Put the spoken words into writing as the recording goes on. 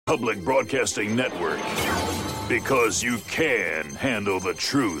Public Broadcasting Network. Because you can handle the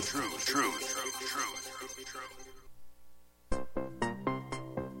truth.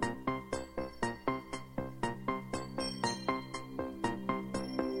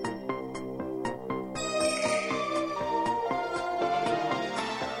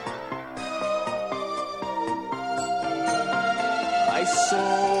 I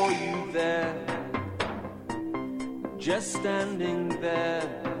saw you there, just standing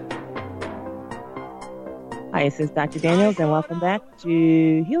there. Hi, this is Dr. Daniels, and welcome back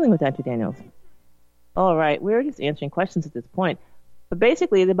to Healing with Dr. Daniels. All right, we're just answering questions at this point. But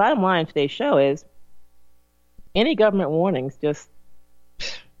basically, the bottom line of today's show is any government warnings just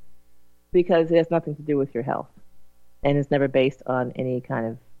because it has nothing to do with your health and is never based on any kind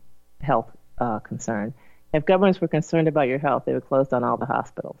of health concern. If governments were concerned about your health, they would close down all the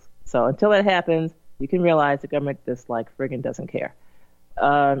hospitals. So until that happens, you can realize the government just like friggin' doesn't care.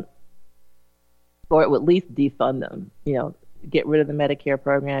 Or it would at least defund them. You know, get rid of the Medicare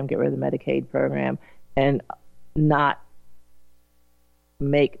program, get rid of the Medicaid program, and not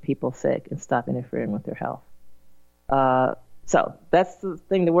make people sick and stop interfering with their health. So that's the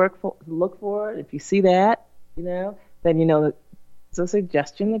thing to look for. If you see that, then you know that it's a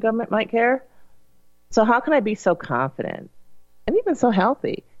suggestion the government might care. So how can I be so confident and even so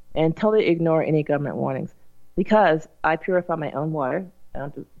healthy and totally ignore any government warnings? Because I purify my own water. I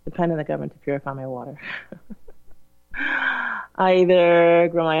don't depend on the government to purify my water. I either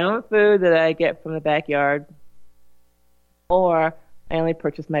grow my own food that I get from the backyard, or I only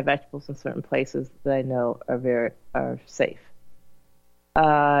purchase my vegetables in certain places that I know are safe.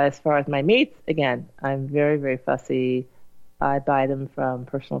 As far as my meats, again, I'm very, very fussy. I buy them from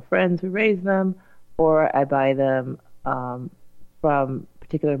personal friends who raise them, or I buy them from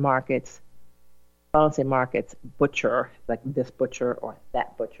particular markets. I don't say markets, butcher, like this butcher or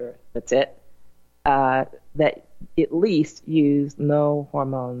that butcher, that's it. That at least use no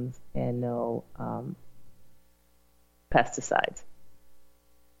hormones and no pesticides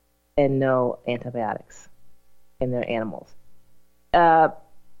and no antibiotics in their animals.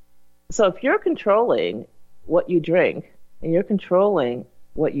 So if you're controlling what you drink and you're controlling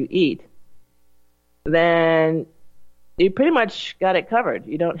what you eat, then you pretty much got it covered.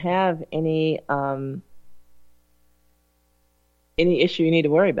 You don't have any issue you need to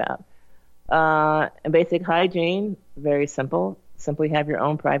worry about. And basic hygiene, very simple. Simply have your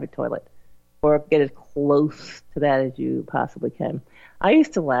own private toilet, or get as close to that as you possibly can. I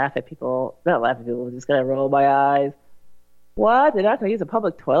used to laugh at people, just kind of roll my eyes. What? They're not going to use a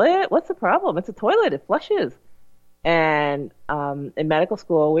public toilet? What's the problem? It's a toilet. It flushes. And in medical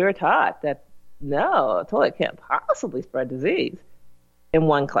school, we were taught that no, a toilet can't possibly spread disease. In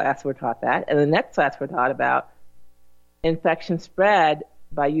one class, we're taught that. And the next class, we're taught about infection spread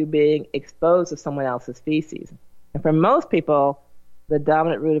by you being exposed to someone else's feces. And for most people, the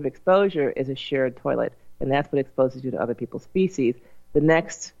dominant route of exposure is a shared toilet, and that's what exposes you to other people's feces.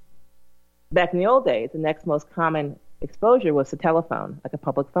 Back in the old days, the next most common exposure was the telephone, like a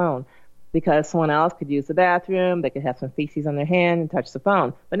public phone, because someone else could use the bathroom, they could have some feces on their hand and touch the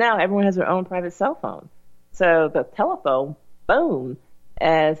phone. But now everyone has their own private cell phone. So the telephone, boom,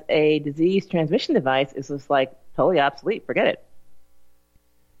 as a disease transmission device is just like totally obsolete. Forget it.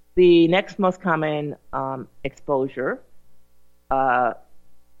 The next most common exposure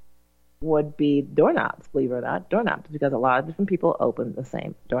would be doorknobs, believe it or not, doorknobs, because a lot of different people open the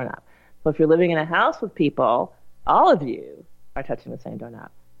same doorknob. So if you're living in a house with people, all of you are touching the same doorknob.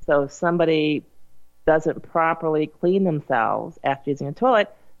 So if somebody doesn't properly clean themselves after using a toilet,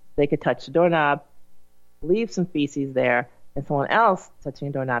 they could touch the doorknob, leave some feces there, and someone else touching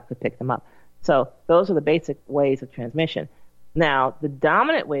a doorknob could pick them up. So those are the basic ways of transmission. Now, the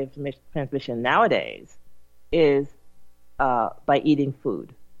dominant way of transmission nowadays is by eating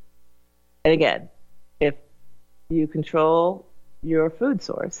food. And again, if you control your food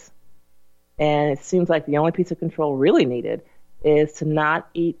source, and it seems like the only piece of control really needed is to not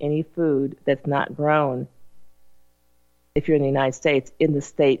eat any food that's not grown, if you're in the United States, in the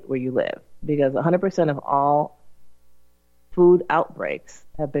state where you live. Because 100% of all food outbreaks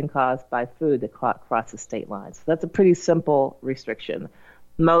have been caused by food that crosses state lines. So that's a pretty simple restriction.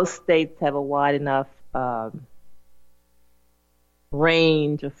 Most states have a wide enough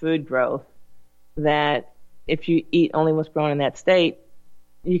range of food growth that if you eat only what's grown in that state,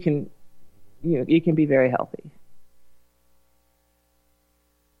 you can be very healthy.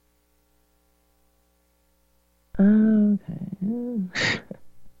 Okay.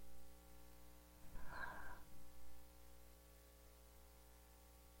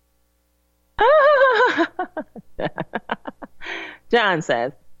 John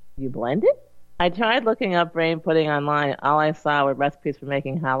says, You blend it? I tried looking up brain pudding online. All I saw were recipes for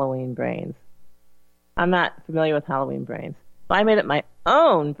making Halloween brains. I'm not familiar with Halloween brains. So I made up my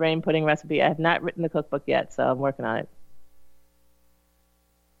own brain pudding recipe. I have not written the cookbook yet, so I'm working on it.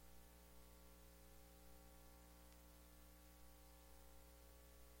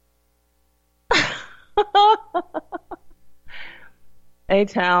 A.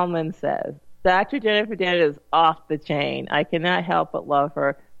 Talman says, Dr. Jennifer Dennett is off the chain. I cannot help but love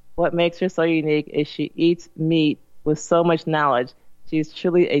her. What makes her so unique is she eats meat with so much knowledge. She's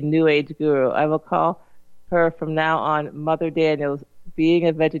truly a new age guru. I will call her from now on Mother Daniels. Being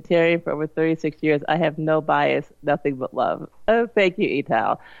a vegetarian for over 36 years, I have no bias, nothing but love. Oh, thank you,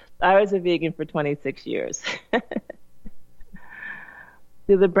 Etal. I was a vegan for 26 years.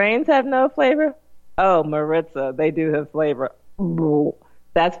 Do the brains have no flavor? Oh, Maritza, they do have flavor.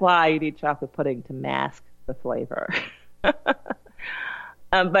 That's why you need chocolate pudding to mask the flavor.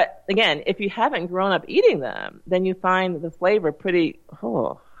 But again, if you haven't grown up eating them, then you find the flavor pretty.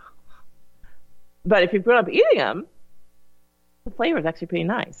 Oh. But if you've grown up eating them, the flavor is actually pretty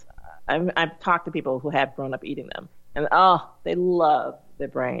nice. I've talked to people who have grown up eating them, and they love the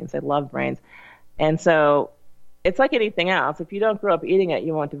brains. They love brains, and so it's like anything else. If you don't grow up eating it,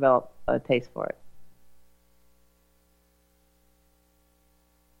 you won't develop a taste for it.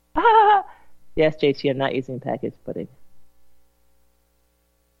 Yes, JT, I'm not using packaged pudding.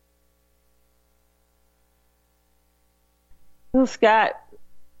 Well, Scott,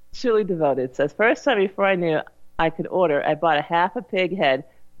 truly devoted, says, first time before I knew I could order, I bought a half a pig head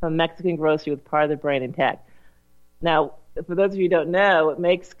from a Mexican grocery with part of the brain intact. Now, for those of you who don't know, what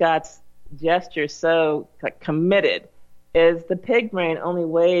makes Scott's gesture so committed is the pig brain only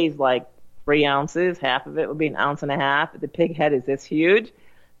weighs like 3 ounces. Half of it would be an ounce and a half. The pig head is this huge.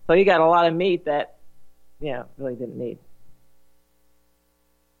 So you got a lot of meat that, really didn't need.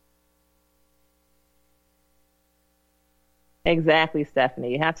 Exactly,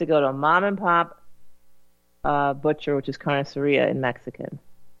 Stephanie. You have to go to a mom and pop butcher, which is carniceria in Mexican.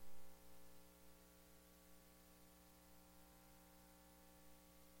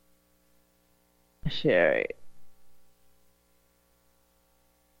 Sherry.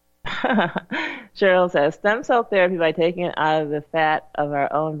 Cheryl says, stem cell therapy by taking it out of the fat of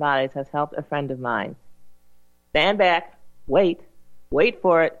our own bodies has helped a friend of mine. Stand back, wait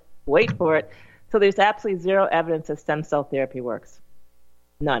for it. So there's absolutely zero evidence that stem cell therapy works.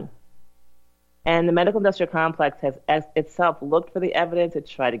 None. And the medical industrial complex has itself looked for the evidence. It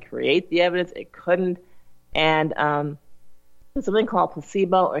tried to create the evidence. It couldn't. And there's something called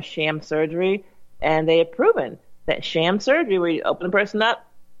placebo or sham surgery. And they have proven that sham surgery, where you open a person up,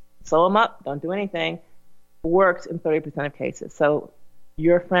 sew them up, don't do anything, works in 30% of cases. So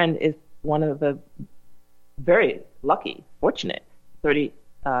your friend is one of the very lucky, fortunate 30%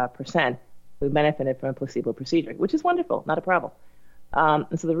 who benefited from a placebo procedure, which is wonderful, not a problem.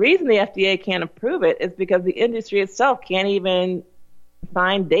 And so the reason the FDA can't approve it is because the industry itself can't even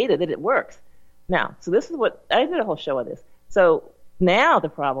find data that it works. Now, so this is what, I did a whole show on this. So now the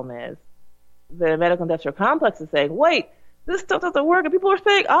problem is the medical industrial complex is saying, wait, this stuff doesn't work, and people are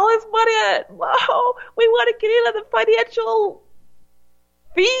spending all this money on it. Whoa, we want to get into the financial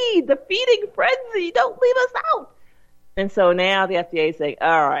feed, the feeding frenzy. Don't leave us out. And so now the FDA is saying,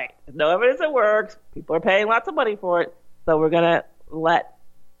 all right, there's no evidence it works. People are paying lots of money for it. So we're going to let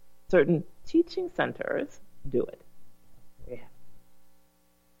certain teaching centers do it. Yeah.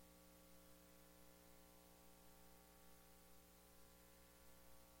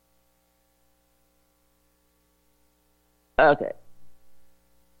 Okay.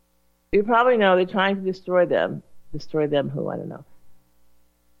 You probably know they're trying to destroy them. Destroy them who? I don't know.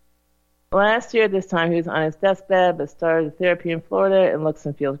 Last year, this time, he was on his deathbed, but started therapy in Florida and looks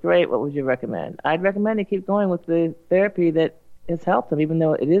and feels great. What would you recommend? I'd recommend he keep going with the therapy that has helped him, even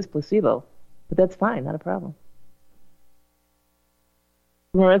though it is placebo. But that's fine, not a problem.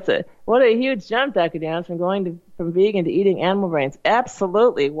 Marissa, what a huge jump, Dr. Downs, from vegan to eating animal brains.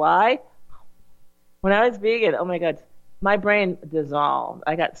 Absolutely. Why? When I was vegan, oh my God, my brain dissolved.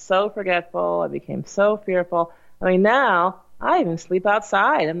 I got so forgetful. I became so fearful. I mean, now I even sleep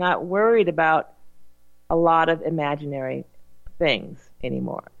outside. I'm not worried about a lot of imaginary things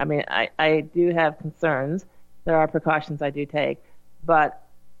anymore. I mean, I do have concerns. There are precautions I do take, but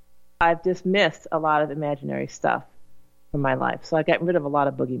I've dismissed a lot of imaginary stuff from my life. So I got rid of a lot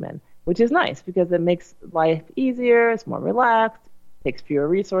of boogeymen, which is nice because it makes life easier. It's more relaxed, takes fewer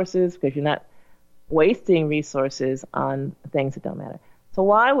resources because you're not wasting resources on things that don't matter. So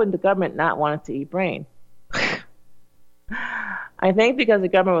why would the government not want us to eat brain? I think because the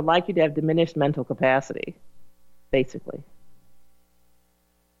government would like you to have diminished mental capacity, basically.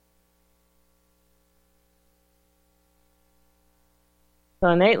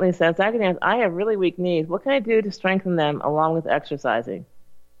 So Nately says, Dr. Nance, I have really weak knees. What can I do to strengthen them along with exercising?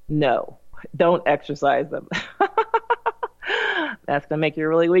 No, don't exercise them. That's going to make your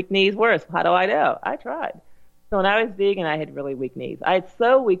really weak knees worse. How do I know? I tried. So when I was vegan, I had really weak knees. I had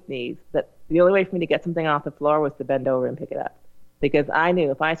so weak knees that the only way for me to get something off the floor was to bend over and pick it up. Because I knew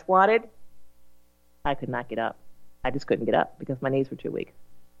if I squatted, I could not get up. I just couldn't get up because my knees were too weak.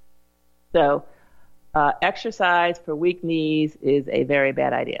 So exercise for weak knees is a very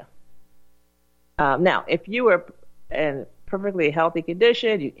bad idea. Now, if you were in perfectly healthy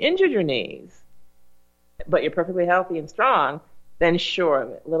condition, you injured your knees, but you're perfectly healthy and strong, then sure,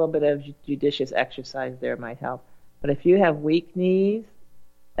 a little bit of judicious exercise there might help. But if you have weak knees,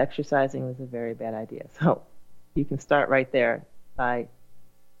 exercising is a very bad idea. So you can start right there by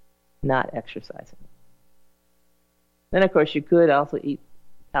not exercising. Then, of course, you could also eat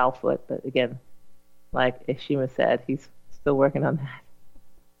cow foot, but again, like Ishima said, he's still working on that.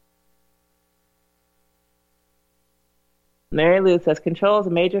 Mary Lou says, control is a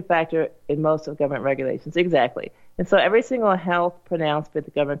major factor in most of government regulations. Exactly. And so every single health pronouncement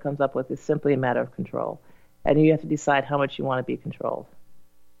the government comes up with is simply a matter of control. And you have to decide how much you want to be controlled.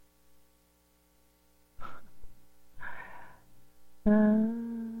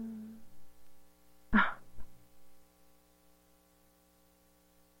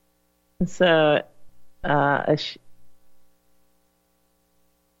 So,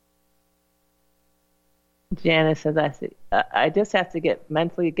 Janice says, I just have to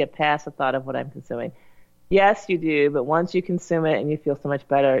mentally get past the thought of what I'm consuming. Yes, you do, but once you consume it and you feel so much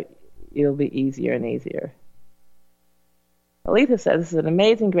better, it'll be easier and easier. Aletha says, this is an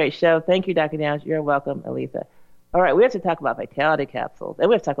amazing, great show. Thank you, Dr. Downs. You're welcome, Aletha. All right, we have to talk about vitality capsules, and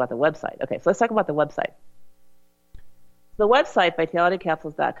we have to talk about the website. Okay, so let's talk about the website. The website,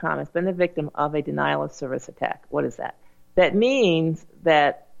 vitalitycapsules.com, has been the victim of a denial of service attack. What is that? That means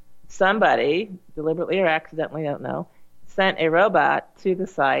that somebody, deliberately or accidentally, I don't know, sent a robot to the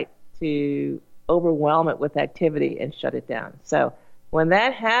site to overwhelm it with activity and shut it down. So when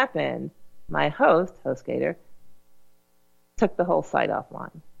that happened, my host, HostGator, took the whole site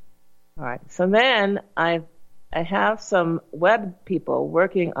offline. All right. So then I have some web people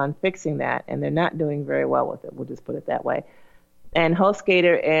working on fixing that, and they're not doing very well with it. We'll just put it that way. And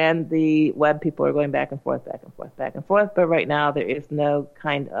HostGator and the web people are going back and forth, back and forth, back and forth. But right now there is no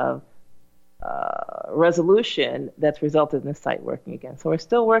kind of resolution that's resulted in the site working again. So we're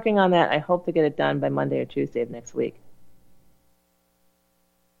still working on that. I hope to get it done by Monday or Tuesday of next week.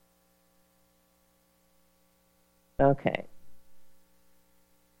 Okay.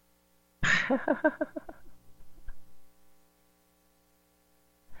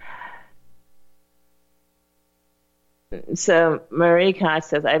 So Marie Koch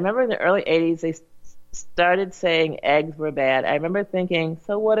says, I remember in the early 80s they started saying eggs were bad. I remember thinking,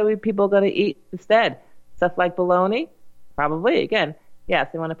 so what are we people going to eat instead? Stuff like bologna? Probably. Again, yes,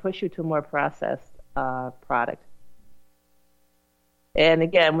 they want to push you to a more processed product. And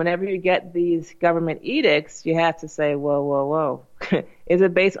again, whenever you get these government edicts, you have to say, whoa, whoa, whoa. Is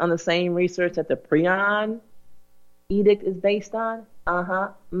it based on the same research that the Prion edict is based on?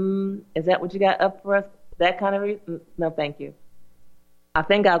 Is that what you got up for us? That kind of reason? No, thank you. I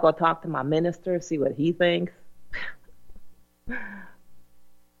think I'll go talk to my minister, see what he thinks.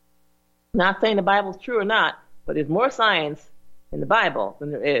 Not saying the Bible's true or not, but there's more science in the Bible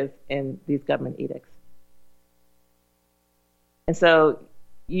than there is in these government edicts. And so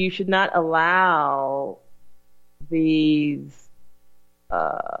you should not allow these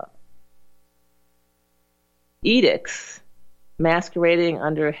edicts masquerading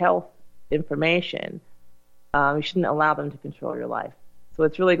under health information. You shouldn't allow them to control your life. So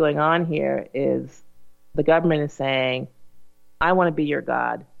what's really going on here is the government is saying, I want to be your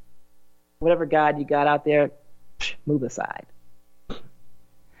God. Whatever God you got out there, move aside.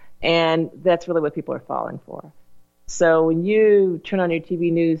 And that's really what people are falling for. So when you turn on your TV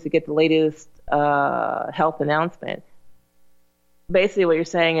news to get the latest health announcement, basically what you're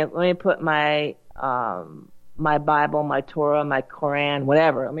saying is, let me put my my Bible, my Torah, my Quran,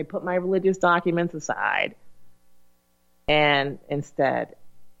 whatever. Let me put my religious documents aside and instead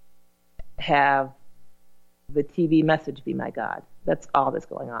have the TV message be my God. That's all that's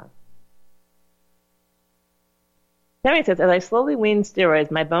going on. Tammy says, as I slowly wean steroids,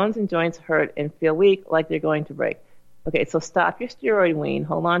 my bones and joints hurt and feel weak, like they're going to break. Okay, so stop your steroid wean,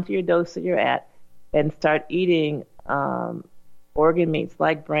 hold on to your dose that you're at, and start eating organ meats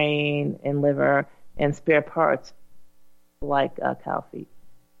like brain and liver and spare parts like cow feet.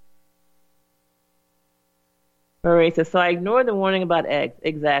 Marie says, so I ignored the warning about eggs.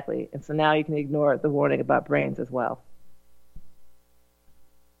 Exactly. And so now you can ignore the warning about brains as well.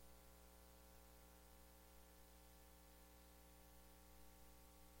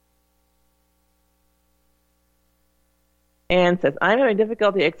 Anne says, I'm having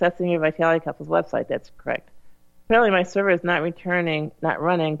difficulty accessing your Vitality Couple's website. That's correct. Apparently my server is not running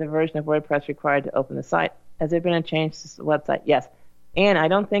the version of WordPress required to open the site. Has there been a change to the website? Yes. And I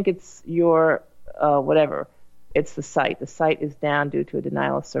don't think it's your whatever. It's the site. The site is down due to a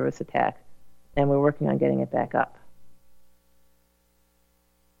denial of service attack, and we're working on getting it back up.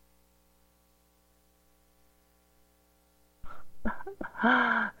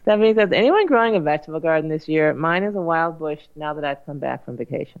 Stephanie says, anyone growing a vegetable garden this year? Mine is a wild bush now that I've come back from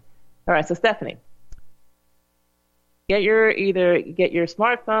vacation. All right, so Stephanie, either get your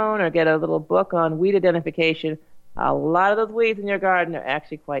smartphone or get a little book on weed identification. A lot of those weeds in your garden are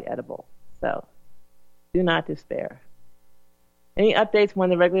actually quite edible. So do not despair. Any updates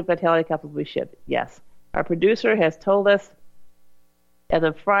when the regular Vitality Couples will be shipped? Yes. Our producer has told us as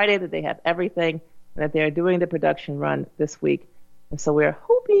of Friday that they have everything and that they are doing the production run this week. And so we're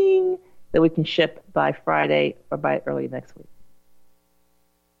hoping that we can ship by Friday or by early next week.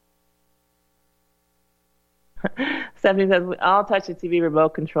 Stephanie says, I'll touch the TV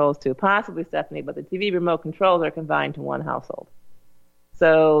remote controls too. Possibly, Stephanie, but the TV remote controls are confined to one household.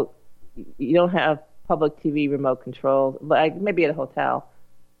 So you don't have public TV remote controls, like maybe at a hotel.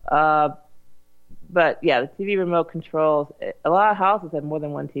 But yeah, the TV remote controls, a lot of houses have more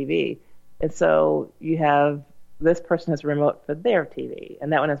than one TV. And so you have, this person has a remote for their TV,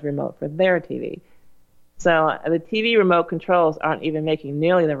 and that one has a remote for their TV. So the TV remote controls aren't even making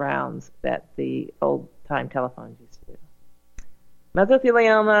nearly the rounds that the old-time telephones used to do.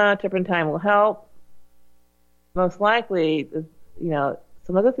 Mesothelioma, turpentine will help. Most likely, so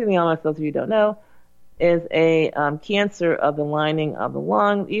mesothelioma, for those of you who don't know, is a cancer of the lining of the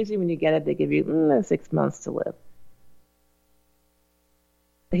lung. Usually when you get it, they give you 6 months to live.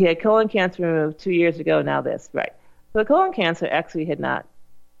 He had colon cancer removed 2 years ago, now this. Right. So the colon cancer actually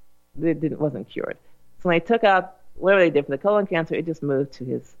wasn't cured. So when they took out whatever they did for the colon cancer, it just moved to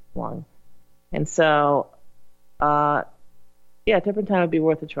his lung. And so, turpentine would be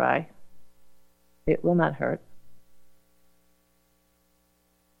worth a try. It will not hurt.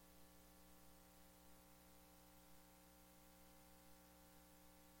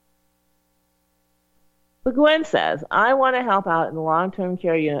 So Gwen says, I want to help out in the long-term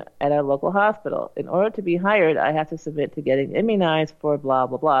care unit at our local hospital. In order to be hired, I have to submit to getting immunized for blah,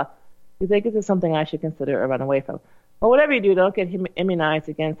 blah, blah. Do you think this is something I should consider or run away from? Well, whatever you do, don't get immunized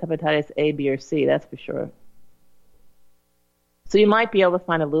against hepatitis A, B, or C, that's for sure. So you might be able to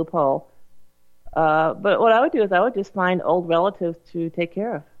find a loophole. But what I would do is I would just find old relatives to take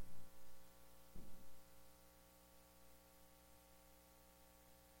care of.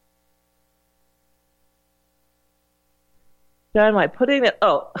 John White, so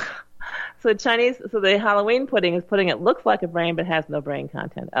the Halloween pudding is pudding. It looks like a brain but has no brain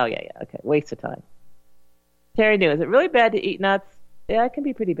content. Oh, yeah, okay, waste of time. Terry New, is it really bad to eat nuts? Yeah, it can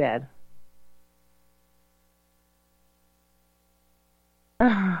be pretty bad.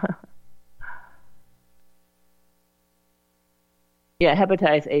 Yeah,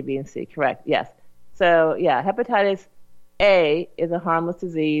 hepatitis A, B, and C, correct, yes. So, yeah, hepatitis A is a harmless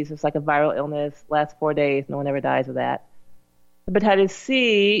disease. It's like a viral illness, lasts 4 days, no one ever dies of that. Hepatitis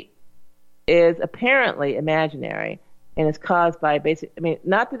C is apparently imaginary and is caused by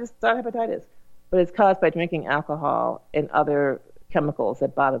not that it's not hepatitis, but it's caused by drinking alcohol and other chemicals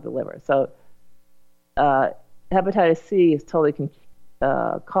that bother the liver. So hepatitis C is totally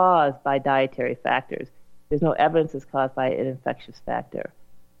caused by dietary factors. There's no evidence it's caused by an infectious factor.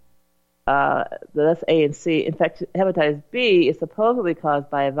 That's A and C. Hepatitis B is supposedly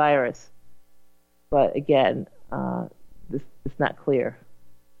caused by a virus, but again, it's not clear.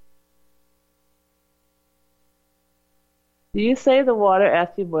 Do you save the water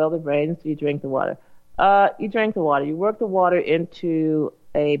after you boil the brains? Do you drink the water? You drink the water. You work the water into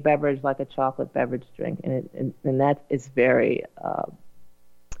a beverage like a chocolate beverage drink, and that is very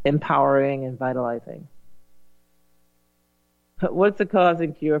empowering and vitalizing. What's the cause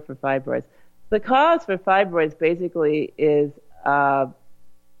and cure for fibroids? The cause for fibroids basically is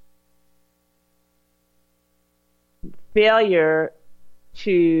failure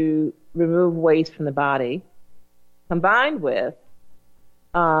to remove waste from the body, combined with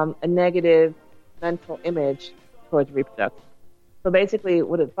a negative mental image towards reproduction. So basically,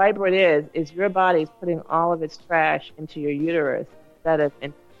 what a fibroid is your body's putting all of its trash into your uterus instead of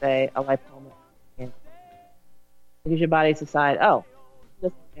into, say, a lipoma. Because your body's decide,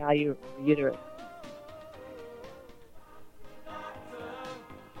 this value your uterus.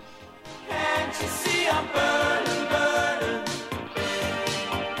 Can't you see I'm burning, burning?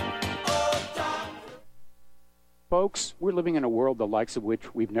 Folks, we're living in a world the likes of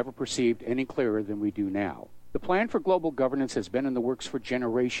which we've never perceived any clearer than we do now. The plan for global governance has been in the works for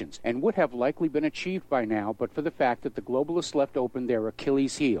generations and would have likely been achieved by now but for the fact that the globalists left open their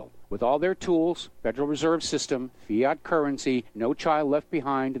Achilles heel. With all their tools, Federal Reserve System, fiat currency, no child left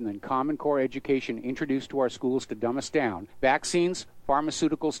behind, and then Common Core education introduced to our schools to dumb us down, vaccines,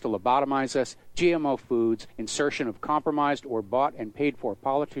 pharmaceuticals to lobotomize us, GMO foods, insertion of compromised or bought and paid for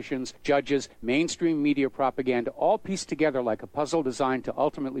politicians, judges, mainstream media propaganda, all pieced together like a puzzle designed to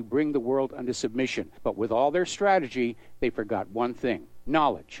ultimately bring the world under submission. But with all their strategy, they forgot one thing: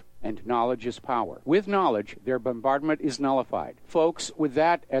 knowledge. And knowledge is power. With knowledge, their bombardment is nullified. Folks, with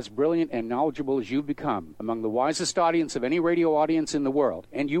that, as brilliant and knowledgeable as you've become, among the wisest audience of any radio audience in the world,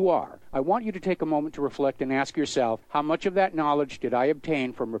 and you are, I want you to take a moment to reflect and ask yourself, how much of that knowledge did I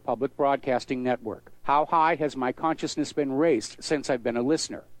obtain from Republic Broadcasting Network? How high has my consciousness been raised since I've been a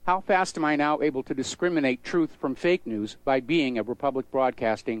listener? How fast am I now able to discriminate truth from fake news by being a Republic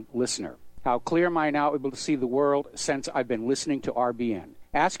Broadcasting listener? How clear am I now able to see the world since I've been listening to RBN?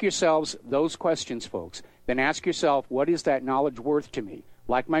 Ask yourselves those questions, folks. Then ask yourself, what is that knowledge worth to me?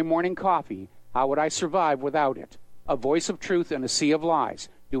 Like my morning coffee, how would I survive without it? A voice of truth in a sea of lies.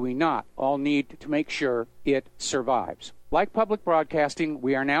 Do we not all need to make sure it survives? Like public broadcasting,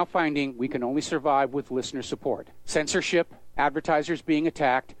 we are now finding we can only survive with listener support. Censorship, advertisers being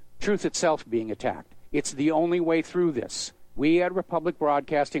attacked, truth itself being attacked. It's the only way through this. We at Republic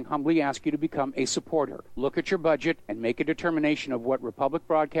Broadcasting humbly ask you to become a supporter. Look at your budget and make a determination of what Republic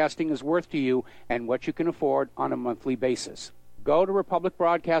Broadcasting is worth to you and what you can afford on a monthly basis. Go to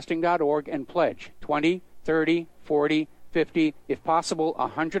republicbroadcasting.org and pledge $20, $30, $40, $50, if possible,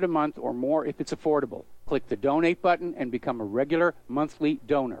 $100 a month or more if it's affordable. Click the donate button and become a regular monthly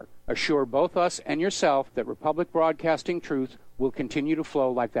donor. Assure both us and yourself that Republic Broadcasting truth will continue to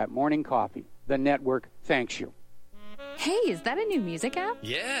flow like that morning coffee. The network thanks you. Hey, is that a new music app?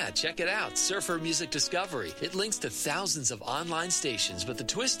 Yeah, check it out. Surfer Music Discovery. It links to thousands of online stations, but the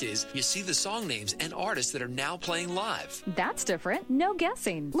twist is you see the song names and artists that are now playing live. That's different. No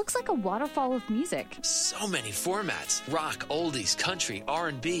guessing. Looks like a waterfall of music. So many formats. Rock, oldies, country,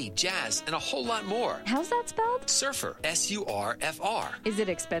 R&B, jazz, and a whole lot more. How's that spelled? Surfer. S-U-R-F-R. Is it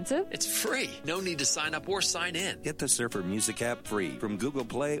expensive? It's free. No need to sign up or sign in. Get the Surfer Music app free from Google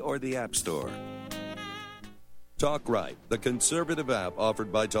Play or the App Store. Talk Right, the conservative app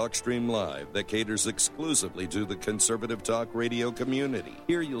offered by TalkStream Live that caters exclusively to the conservative talk radio community.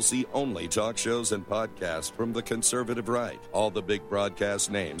 Here you'll see only talk shows and podcasts from the conservative right. All the big broadcast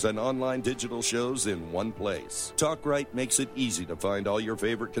names and online digital shows in one place. Talk Right makes it easy to find all your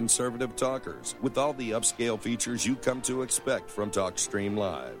favorite conservative talkers with all the upscale features you come to expect from TalkStream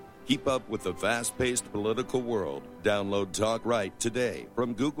Live. Keep up with the fast-paced political world. Download Talk Right today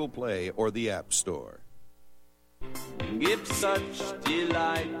from Google Play or the App Store. Give such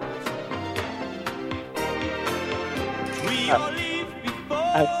delight. We all live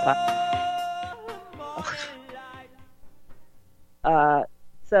before.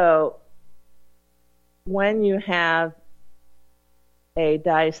 So when you have a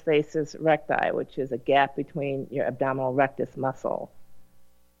diastasis recti, which is a gap between your abdominal rectus muscle,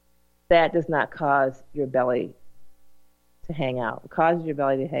 that does not cause your belly to hang out. What causes your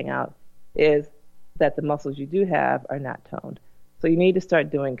belly to hang out is that the muscles you do have are not toned. So you need to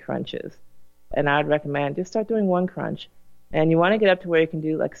start doing crunches. And I'd recommend just start doing one crunch. And you want to get up to where you can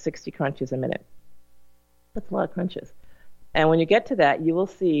do like 60 crunches a minute. That's a lot of crunches. And when you get to that, you will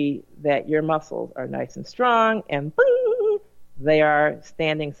see that your muscles are nice and strong and boom, they are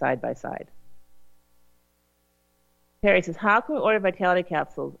standing side by side. Terry says, how can we order Vitality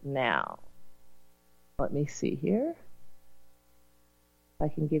capsules now? Let me see here. I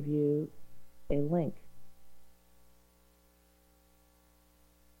can give you a link.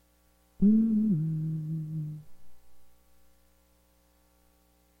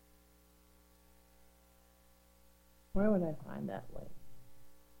 Where would I find that link?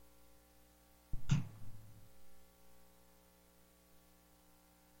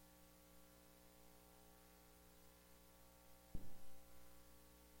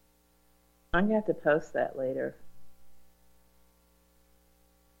 I'm going to have to post that later.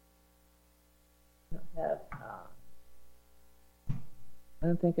 I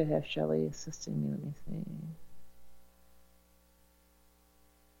don't think I have Shelley assisting me. Let me see.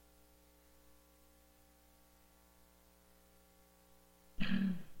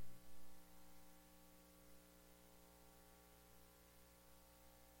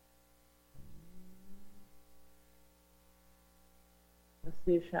 Let's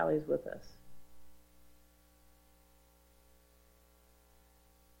see if Shelley's with us.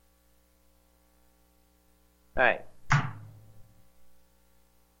 All right.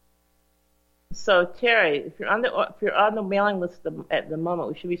 So Terry, if you're on the mailing list at the moment,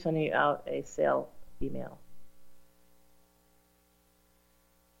 we should be sending you out a sale email.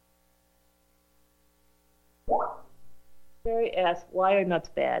 Terry asks, why are nuts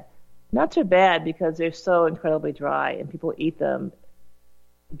bad? Nuts are bad because they're so incredibly dry, and people eat them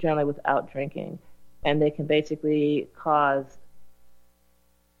generally without drinking, and they can basically not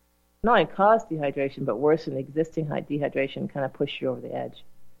only cause dehydration, but worse than existing dehydration, kind of push you over the edge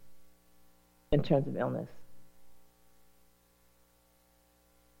in terms of illness.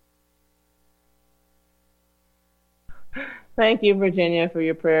 Thank you, Virginia, for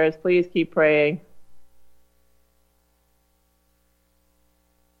your prayers. Please keep praying.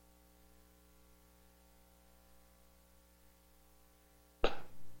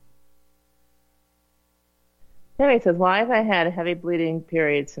 Tammy says, why have I had a heavy bleeding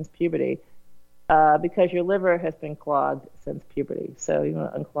period since puberty? Because your liver has been clogged since puberty. So you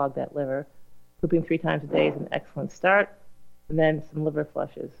want to unclog that liver. Pooping 3 times a day is an excellent start. And then some liver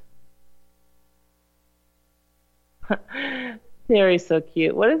flushes. Terry's so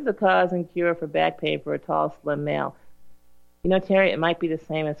cute. What is the cause and cure for back pain for a tall, slim male? You know, Terry, it might be the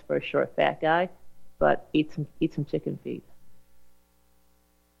same as for a short, fat guy, but eat some chicken feet.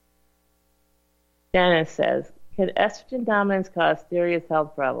 Janice says, can estrogen dominance cause serious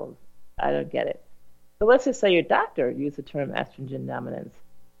health problems? I don't get it. But let's just say your doctor used the term estrogen dominance.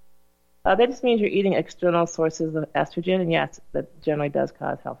 That just means you're eating external sources of estrogen, and yes, that generally does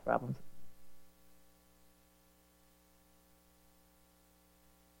cause health problems.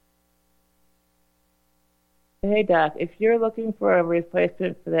 Hey, Doc, if you're looking for a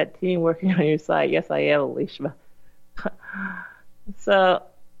replacement for that team working on your site, yes, I am, Elishma. So,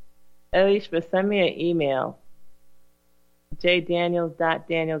 Elishma, send me an email,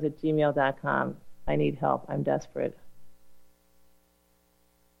 jdaniels.daniels@gmail.com. I need help. I'm desperate.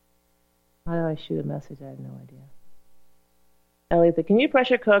 How do I shoot a message? I have no idea. Elitha, can you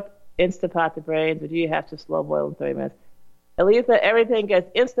pressure cook Instapot the brains, or do you have to slow boil in 30 minutes? Elitha, everything gets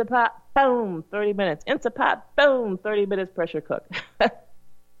Instapot, boom, 30 minutes. Instapot, boom, 30 minutes pressure cook.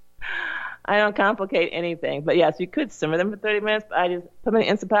 I don't complicate anything. But yes, you could simmer them for 30 minutes, but I just put them in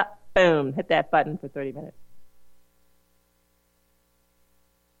the Instapot, boom, hit that button for 30 minutes.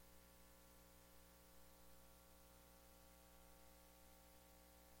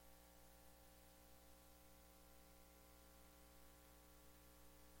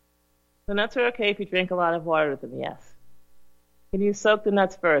 The nuts are okay if you drink a lot of water with them, yes. Can you soak the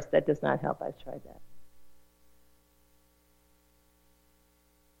nuts first? That does not help. I've tried that.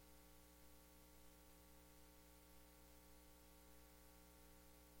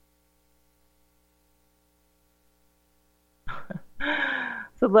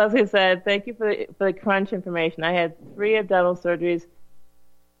 So Leslie said, thank you for the crunch information. I had 3 abdominal surgeries.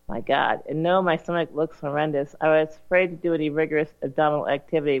 My God. And no, my stomach looks horrendous. I was afraid to do any rigorous abdominal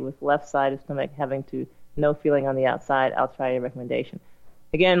activity with left side of stomach having no feeling on the outside. I'll try your recommendation.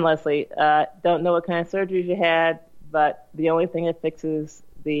 Again, Leslie, don't know what kind of surgeries you had, but the only thing that fixes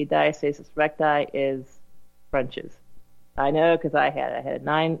the diastasis recti is crunches. I know because I had a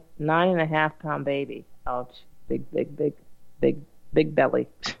 9.5 pound baby. Ouch. Big belly.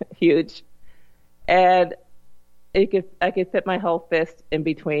 Huge. And I could fit my whole fist in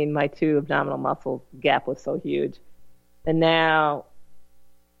between my 2 abdominal muscles. The gap was so huge. And now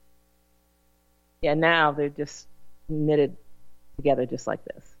they're just knitted together just like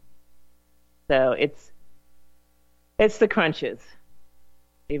this. So it's the crunches,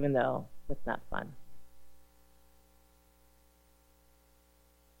 even though it's not fun.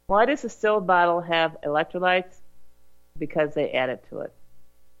 Why does a still bottle have electrolytes? Because they added to it.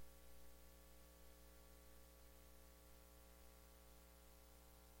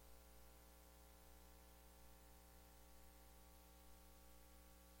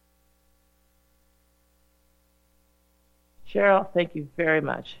 Cheryl, thank you very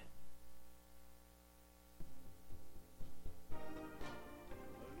much.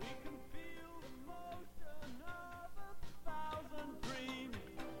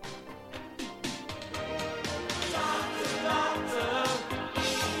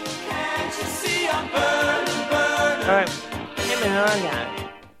 All right, give me another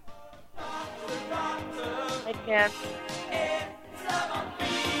guy. I can't.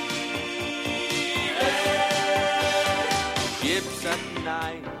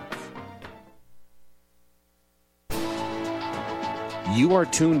 You are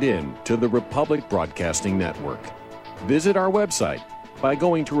tuned in to the Republic Broadcasting Network. Visit our website by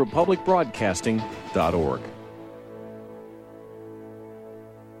going to republicbroadcasting.org.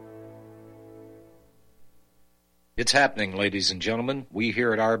 It's happening, ladies and gentlemen. We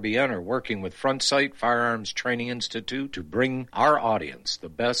here at RBN are working with Front Sight Firearms Training Institute to bring our audience the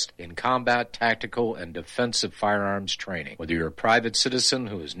best in combat, tactical, and defensive firearms training. Whether you're a private citizen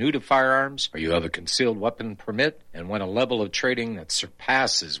who is new to firearms, or you have a concealed weapon permit and want a level of training that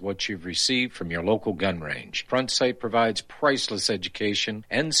surpasses what you've received from your local gun range, Front Sight provides priceless education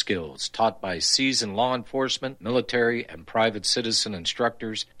and skills taught by seasoned law enforcement, military, and private citizen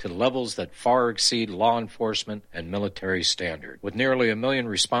instructors to levels that far exceed law enforcement and military standard. With nearly 1 million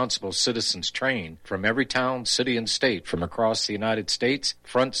responsible citizens trained from every town, city, and state from across the United States,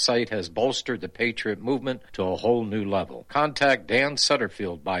 Front Sight has bolstered the Patriot movement to a whole new level. Contact Dan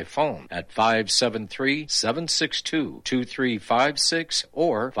Sutterfield by phone at 573-762-2356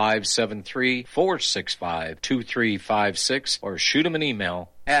 or 573-465-2356 or shoot him an email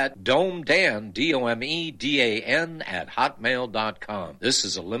at domedan, DOMEDAN, at hotmail.com. This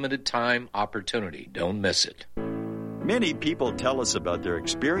is a limited time opportunity. Don't miss it. Many people tell us about their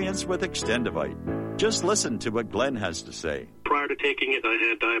experience with Extendivite. Just listen to what Glenn has to say. Prior to taking it, I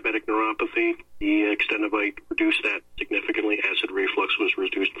had diabetic neuropathy. The Extendivite reduced that significantly. Acid reflux was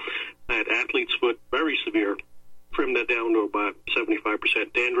reduced. I had athlete's foot, very severe. Trimmed that down to about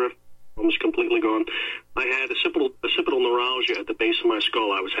 75%. Dandruff, almost completely gone. I had occipital neuralgia at the base of my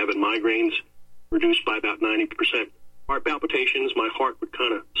skull. I was having migraines, reduced by about 90%. Heart palpitations, my heart would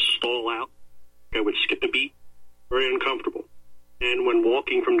kind of stall out. I would skip a beat. Very uncomfortable. And when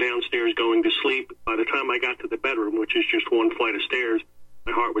walking from downstairs going to sleep, by the time I got to the bedroom, which is just one flight of stairs,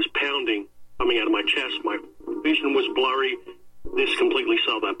 my heart was pounding, coming out of my chest. My vision was blurry. This completely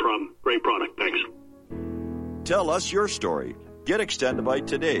solved that problem. Great product. Thanks. Tell us your story. Get Extendivite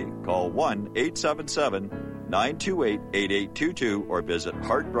today. Call 1-877-928-8822 or visit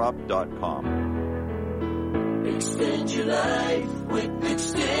heartdrop.com. Extend your life with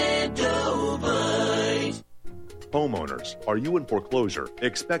Extendivite. Homeowners, are you in foreclosure,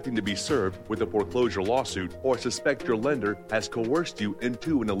 expecting to be served with a foreclosure lawsuit, or suspect your lender has coerced you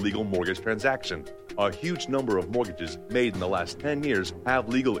into an illegal mortgage transaction? A huge number of mortgages made in the last 10 years have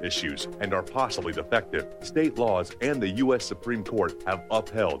legal issues and are possibly defective. State laws and the U.S. Supreme Court have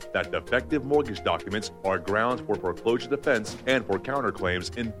upheld that defective mortgage documents are grounds for foreclosure defense and for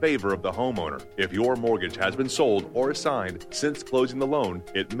counterclaims in favor of the homeowner. If your mortgage has been sold or assigned since closing the loan,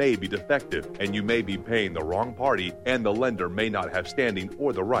 it may be defective and you may be paying the wrong party, and the lender may not have standing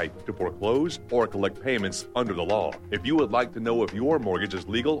or the right to foreclose or collect payments under the law. If you would like to know if your mortgage is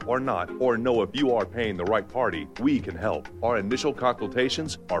legal or not, or know if you are paying the right party, we can help. Our initial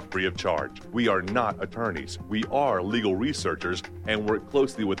consultations are free of charge. We are not attorneys. We are legal researchers and work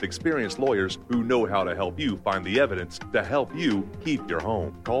closely with experienced lawyers who know how to help you find the evidence to help you keep your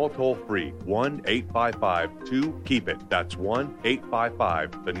home. Call toll-free 1-855-2-KEEP-IT. That's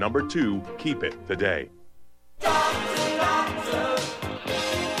 1-855-2-KEEP-IT today. Doctor,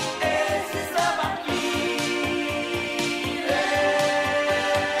 is this about feeling?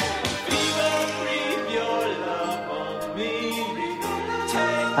 Fever, breathe your love on me.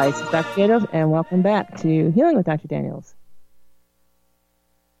 Hi, this is Dr. Daniels, and welcome back to Healing with Dr. Daniels.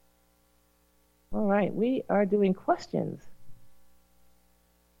 All right, we are doing questions.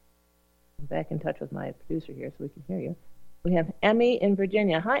 I'm back in touch with my producer here so we can hear you. We have Emmy in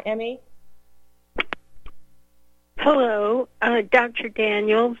Virginia. Hi, Emmy. Hello, Dr.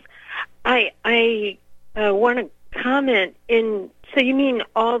 Daniels. I want to comment in. So you mean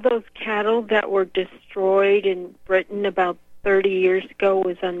all those cattle that were destroyed in Britain about 30 years ago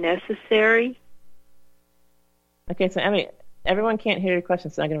was unnecessary? Okay, so Emmy, everyone can't hear your question,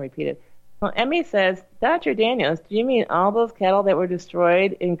 so I'm going to repeat it. Well, Emmy says, Dr. Daniels, do you mean all those cattle that were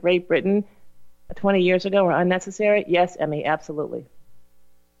destroyed in Great Britain 20 years ago were unnecessary? Yes, Emmy, absolutely.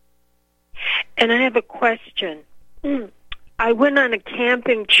 And I have a question. I went on a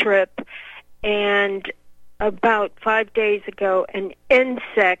camping trip, and about 5 days ago, an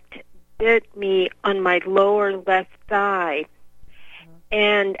insect bit me on my lower left thigh.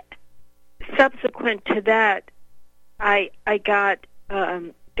 And subsequent to that, I got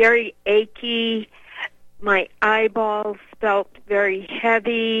very achy. My eyeballs felt very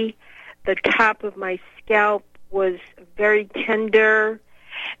heavy. The top of my scalp was very tender.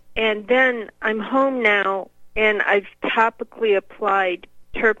 And then I'm home now, and I've topically applied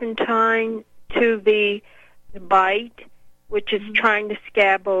turpentine to the bite, which is trying to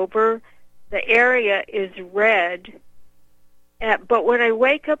scab over. The area is red. But when I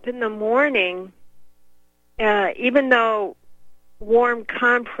wake up in the morning, even though warm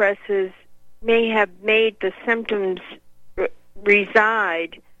compresses may have made the symptoms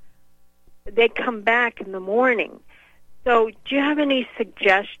reside, they come back in the morning. So do you have any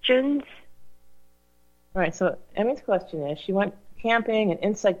suggestions? All right, so Emmy's question is, she went camping and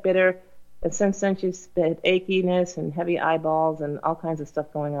insect bit her, and since then she's had achiness and heavy eyeballs and all kinds of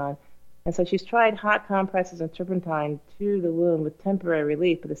stuff going on. And so she's tried hot compresses and turpentine to the wound with temporary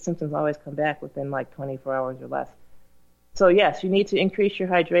relief, but the symptoms always come back within like 24 hours or less. So yes, you need to increase your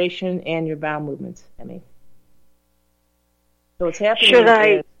hydration and your bowel movements, Emmy. So what's happening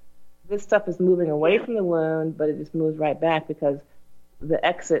is this stuff is moving away from the wound, but it just moves right back because the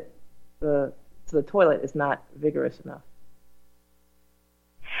exit to the toilet is not vigorous enough.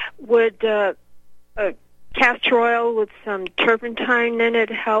 Would castor oil with some turpentine in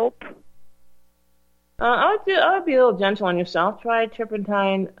it help? I would be a little gentle on yourself. Try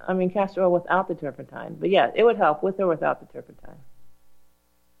castor oil without the turpentine. But yeah, it would help with or without the turpentine.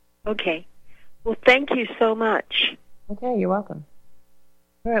 Okay. Well, thank you so much. Okay, you're welcome.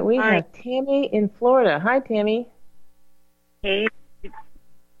 All right, we have Tammy in Florida. Hi, Tammy. Hey.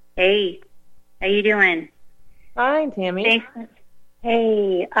 How you doing? Fine, Tammy. Thanks.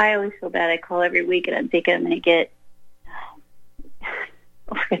 Hey, I always feel bad. I call every week, and I'm thinking I'm going to get...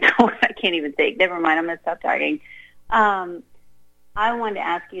 I can't even think. Never mind. I'm going to stop talking. I wanted to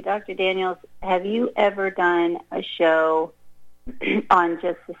ask you, Dr. Daniels, have you ever done a show on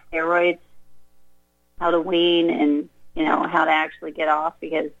just the steroids, how to wean and, how to actually get off?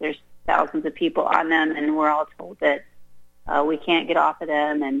 Because there's thousands of people on them, and we're all told that we can't get off of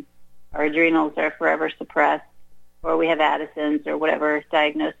them, and our adrenals are forever suppressed, or we have Addison's or whatever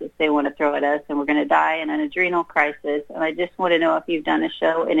diagnosis they want to throw at us, and we're going to die in an adrenal crisis. And I just want to know if you've done a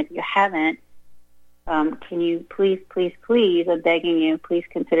show, and if you haven't, can you please, I'm begging you, please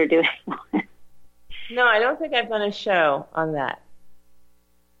consider doing one. No, I don't think I've done a show on that.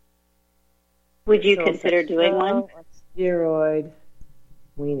 Would you consider doing one? Steroid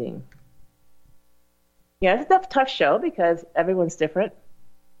weaning. Yeah, it's a tough show because everyone's different.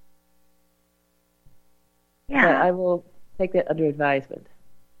 Yeah. But I will take that under advisement.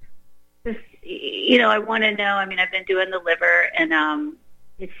 I want to know, I've been doing the liver, and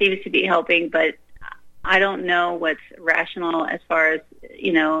it seems to be helping, but I don't know what's rational as far as,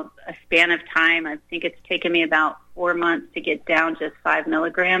 a span of time. I think it's taken me about 4 months to get down just 5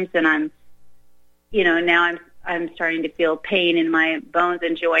 milligrams, and I'm now I'm starting to feel pain in my bones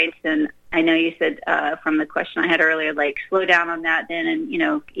and joints, and I know you said from the question I had earlier, like, slow down on that then and,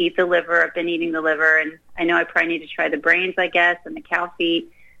 eat the liver. I've been eating the liver, and I know I probably need to try the brains, I guess, and the cow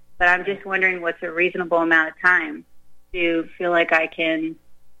feet, but I'm just wondering what's a reasonable amount of time to feel like I can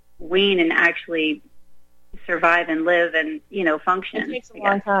wean and actually survive and live and, function. It takes a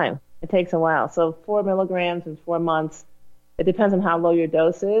long time. It takes a while. So 4 milligrams in 4 months, it depends on how low your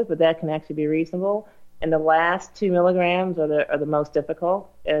dose is, but that can actually be reasonable. And the last 2 milligrams are the most difficult,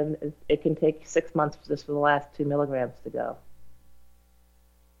 and it can take 6 months just for the last 2 milligrams to go.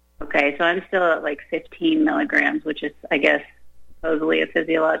 Okay, so I'm still at like 15 milligrams, which is, I guess, supposedly a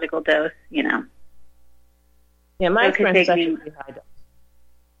physiological dose, Yeah, my experience is actually pretty high dose.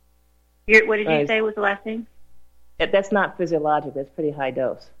 What did you say was the last thing? That's not physiologic. That's pretty high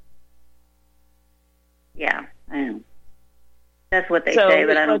dose. Yeah, I know. That's what they say,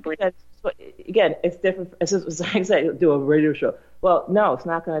 but I don't believe it. Again, it's different. It's like I said, do a radio show. Well, no, it's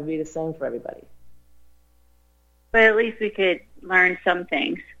not going to be the same for everybody. But at least we could learn some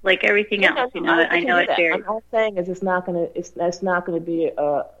things, like everything else. I know it's very. I'm not saying it's not going to. It's not going to be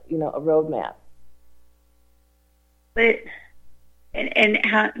a roadmap. But and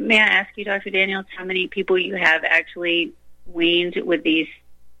how, may I ask you, Dr. Daniels, how many people you have actually weaned with these,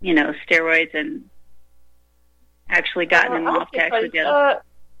 steroids and actually gotten them off to actually do it?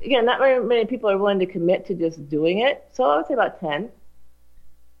 Again, not very many people are willing to commit to just doing it, so I would say about 10.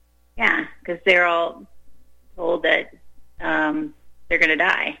 Yeah, because they're all told that they're going to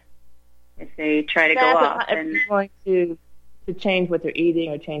die if they try to go off. And they're going to change what they're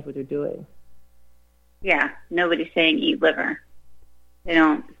eating or change what they're doing. Yeah, nobody's saying eat liver. They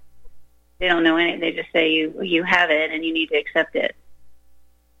don't know anything. They just say you have it and you need to accept it.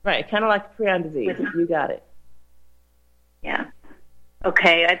 Right, kind of like prion disease. You got it. Yeah.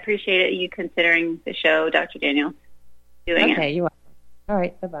 Okay, I appreciate you considering the show, Dr. Daniels, doing it. Okay, you're welcome. All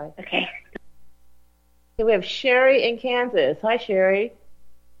right, bye-bye. Okay. Okay, we have Sherry in Kansas. Hi, Sherry.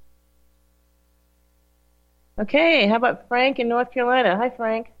 Okay, how about Frank in North Carolina? Hi,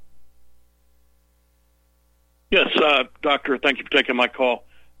 Frank. Yes, doctor, thank you for taking my call.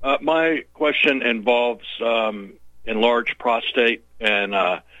 My question involves enlarged prostate and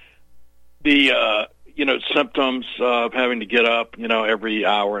the symptoms of having to get up, every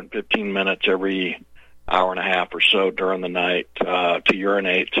hour and 15 minutes, every hour and a half or so during the night to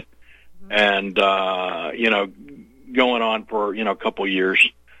urinate, and going on for a couple of years.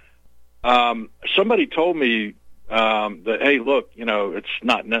 somebody told me that, hey, look, it's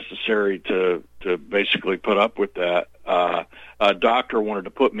not necessary to basically put up with that. A doctor wanted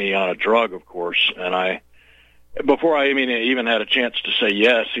to put me on a drug, of course, and before I even had a chance to say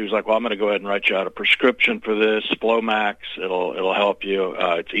yes, he was like, well, I'm going to go ahead and write you out a prescription for this, Flomax. It'll help you.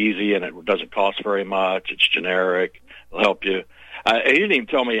 It's easy, and it doesn't cost very much. It's generic. It'll help you. He didn't even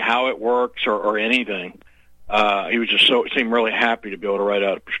tell me how it works or anything. He was just seemed really happy to be able to write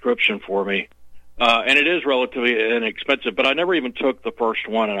out a prescription for me. And it is relatively inexpensive, but I never even took the first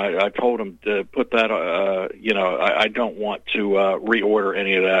one, and I told him to put that, I don't want to reorder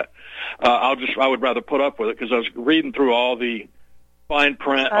any of that. I would rather put up with it because I was reading through all the fine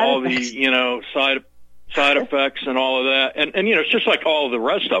print, all the, side effects and all of that. And it's just like all of the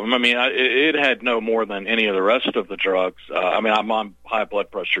rest of them. I mean, it had no more than any of the rest of the drugs. I'm on high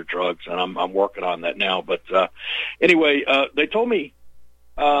blood pressure drugs, and I'm working on that now. But anyway, they told me,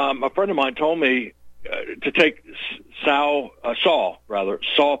 a friend of mine told me to take Saw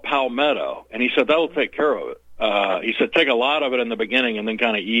Palmetto, and he said that'll take care of it. He said take a lot of it in the beginning and then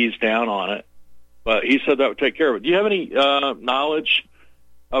kind of ease down on it. But he said that would take care of it. Do you have any knowledge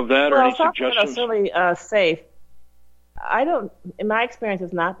of that or any suggestions? Well, certainly safe. In my experience,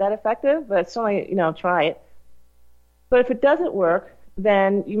 it's not that effective, but certainly, try it. But if it doesn't work,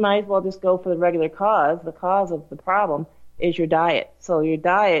 then you might as well just go for the regular cause. The cause of the problem is your diet. So your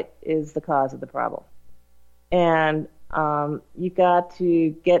diet is the cause of the problem. And you got to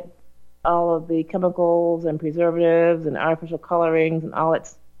get all of the chemicals and preservatives and artificial colorings and all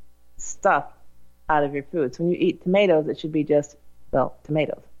that stuff out of your food. So when you eat tomatoes, it should be just,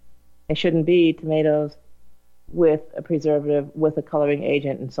 tomatoes. It shouldn't be tomatoes with a preservative, with a coloring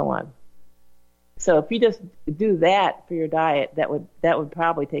agent, and so on. So if you just do that for your diet, that would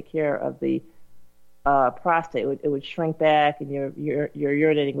probably take care of the prostate. It would shrink back, and your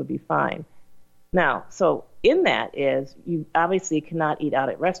urinating would be fine. Now, so in that is you obviously cannot eat out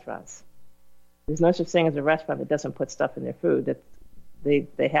at restaurants. There's no such thing as a restaurant that doesn't put stuff in their food. That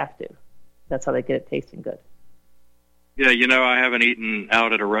they have to. That's how they get it tasting good. Yeah, I haven't eaten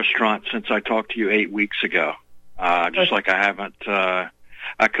out at a restaurant since I talked to you 8 weeks ago. Just like I haven't. I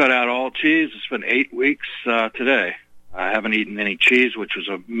cut out all cheese. It's been 8 weeks today. I haven't eaten any cheese, which was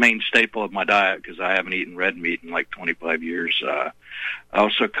a main staple of my diet because I haven't eaten red meat in like 25 years. I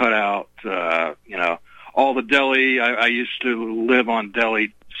also cut out, all the deli. I used to live on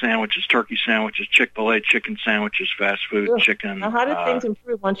deli sandwiches, turkey sandwiches, Chick-fil-A chicken sandwiches, fast food chicken. Now, how did things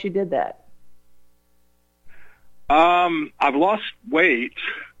improve once you did that? I've lost weight.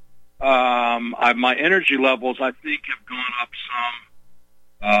 My energy levels, I think, have gone up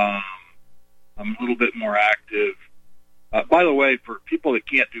some. I'm a little bit more active. By the way, for people that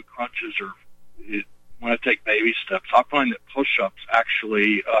can't do crunches or want to take baby steps, I find that push-ups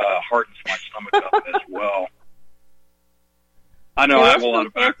actually hardens my stomach up as well. I know I have a lot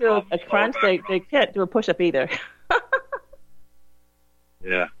of back problems. A crunch, they can't do a push-up either.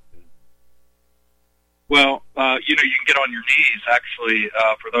 Yeah. Well, you can get on your knees. Actually,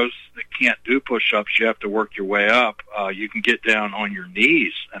 for those that can't do push-ups, you have to work your way up. You can get down on your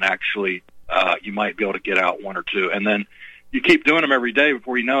knees, and actually, you might be able to get out one or two. And then you keep doing them every day.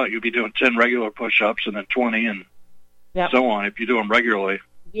 Before you know it, you'll be doing 10 regular push-ups and then 20 and so on if you do them regularly.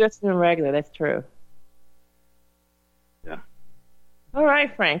 You have to do them regularly. That's true. Yeah. All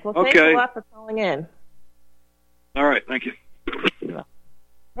right, Frank. Well, thanks a lot for calling in. All right. Thank you. All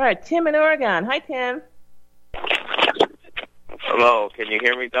right. Tim in Oregon. Hi, Tim. Hello. Can you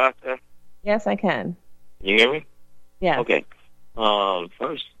hear me, Doctor? Yes, I can. Can you hear me? Yeah. Okay.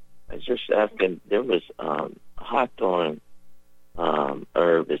 First, I was just asking, there was hawthorn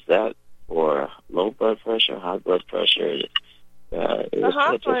herb. Is that for low blood pressure, high blood pressure? The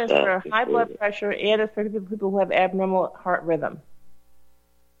hawthorn is for high blood pressure and it's for people who have abnormal heart rhythm.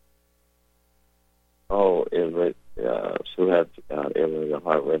 Oh, who have irregular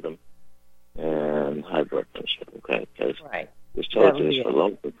heart rhythm and high blood pressure. Okay, because it's told you it's for low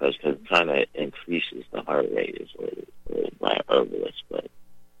because it kind of increases the heart rate is what my herbalist, but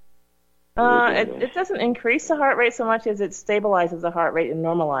it doesn't increase the heart rate so much as it stabilizes the heart rate and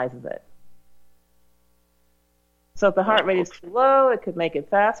normalizes it. So if the heart rate is too low, it could make it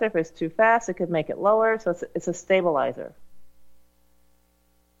faster. If it's too fast, it could make it lower. So it's a stabilizer.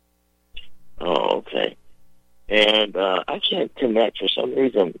 Oh, okay. And I can't connect for some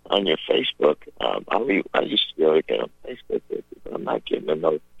reason on your Facebook. I used to be able to get on Facebook, but I'm not getting the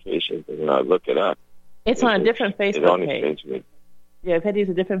notifications. And when I look it up, it's on a different Facebook page. Yeah, I've had to use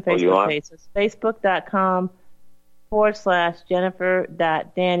a different Facebook page. So it's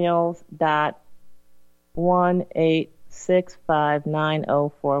facebook.com/Jennifer.Daniels.186.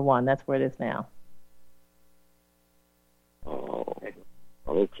 888-656-9041. That's where it is now. Oh,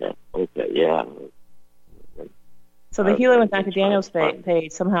 okay, yeah. So the Healing with Dr. Daniels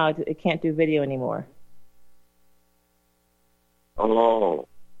page, somehow it can't do video anymore. Oh,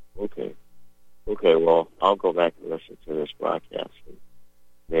 okay. Okay, well, I'll go back and listen to this broadcast and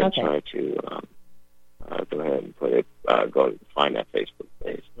then try to go ahead and put it, go find that Facebook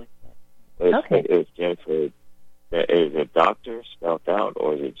page. Is Jennifer, is it doctor spelled out,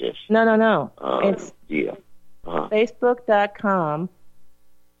 or is it just... No. It's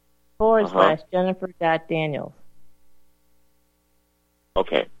Facebook.com/Jennifer.Daniels.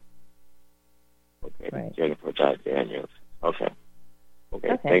 Okay, right. Jennifer.Daniels. Okay.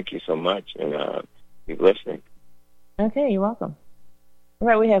 Thank you so much, and keep listening. Okay, you're welcome. All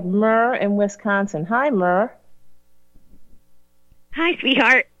right, we have Myrrh in Wisconsin. Hi, Myrrh. Hi,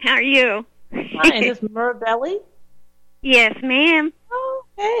 sweetheart. How are you? Hi, is this Myrrh Belly? Yes, ma'am. Oh,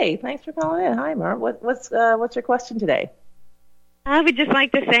 hey, thanks for calling in. Hi, Myrrh. What's your question today? I would just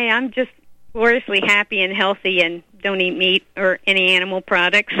like to say I'm just gloriously happy and healthy and don't eat meat or any animal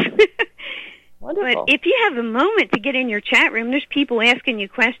products. Wonderful. But if you have a moment to get in your chat room, there's people asking you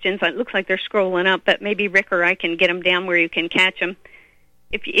questions. It looks like they're scrolling up, but maybe Rick or I can get them down where you can catch them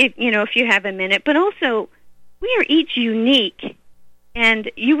if you have a minute. But also, we are each unique.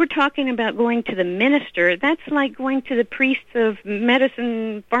 And you were talking about going to the minister. That's like going to the priests of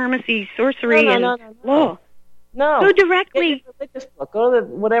medicine, pharmacy, sorcery, and law. No. Go directly. Get your religious book. Go to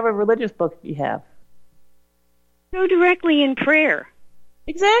whatever religious book you have. Go directly in prayer.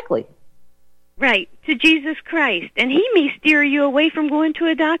 Exactly. Right, to Jesus Christ. And he may steer you away from going to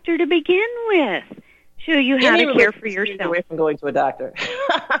a doctor to begin with. Show you how to care for yourself. Away from going to a doctor.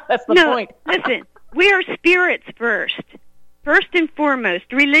 That's the point. Listen, we are spirits first. First and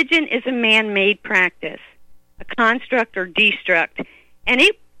foremost, religion is a man-made practice, a construct or destruct. And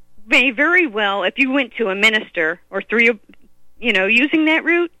it may very well, if you went to a minister or through, using that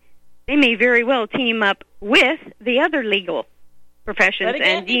route, they may very well team up with the other legal professions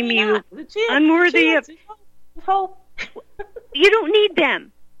and deem you unworthy of... You don't need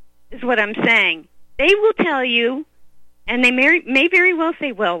them, is what I'm saying. They will tell you, and they may very well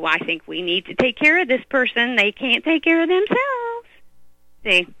say, well, I think we need to take care of this person. They can't take care of themselves.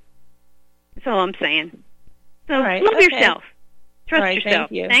 See? That's all I'm saying. So love yourself. Trust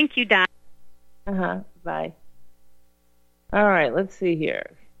yourself. Thank you, Doc. Bye. All right, let's see here.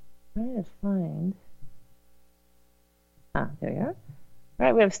 Trying to find... there we are. All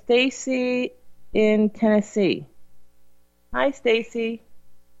right, we have Stacy in Tennessee. Hi, Stacy.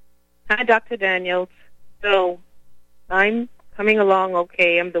 Hi, Dr. Daniels. So, I'm coming along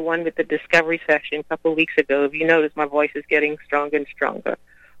okay. I'm the one with the discovery session a couple of weeks ago. If you notice, my voice is getting stronger and stronger.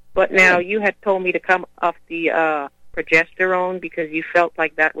 But now, you had told me to come off the progesterone because you felt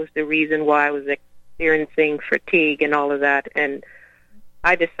like that was the reason why I was experiencing fatigue and all of that. And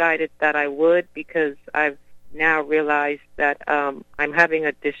I decided that I would because I've now realized that I'm having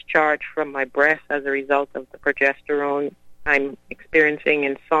a discharge from my breast as a result of the progesterone. I'm experiencing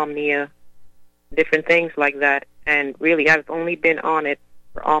insomnia, different things like that. And really, I've only been on it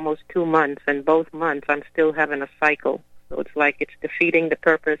for almost 2 months, and both months I'm still having a cycle. So it's like it's defeating the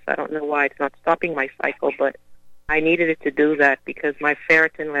purpose. I don't know why it's not stopping my cycle, but I needed it to do that because my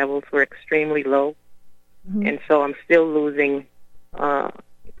ferritin levels were extremely low. Mm-hmm. And so I'm still losing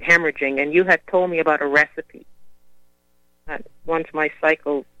hemorrhaging. And you had told me about a recipe that once my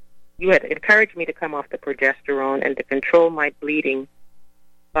cycle, you had encouraged me to come off the progesterone and to control my bleeding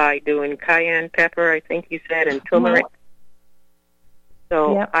by doing cayenne pepper, I think you said, and turmeric.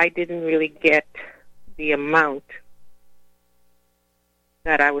 So I didn't really get the amount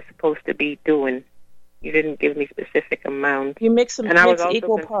that I was supposed to be doing. You didn't give me specific amounts. You mix them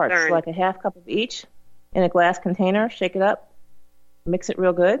equal parts, like a half cup of each in a glass container, shake it up, mix it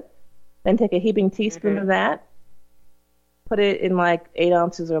real good, then take a heaping teaspoon of that, put it in like 8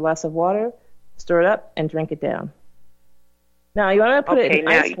 ounces or less of water, stir it up, and drink it down. Now, you want to put it in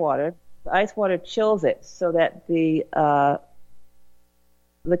ice water. The ice water chills it so that the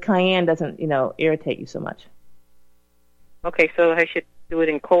cayenne doesn't, irritate you so much. Okay, so I should do it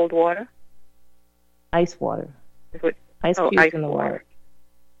in cold water? Ice water. Ice cubes in the water.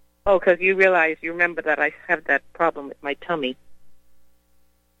 Oh, because you remember that I have that problem with my tummy.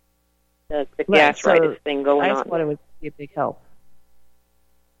 The gastritis thing going on. Ice water would be a big help.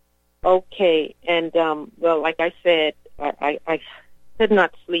 Okay, and, like I said, I could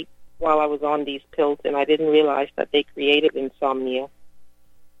not sleep while I was on these pills, and I didn't realize that they created insomnia.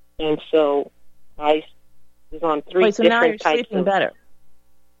 And so I was on 3 different types. So now you're sleeping better?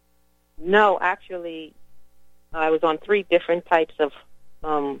 No, actually, I was on 3 different types of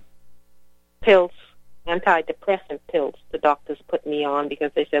pills, antidepressant pills the doctors put me on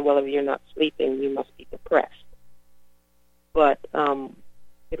because they said, well, if you're not sleeping, you must be depressed. But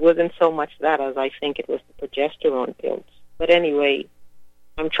it wasn't so much that as I think it was the progesterone pills. But anyway,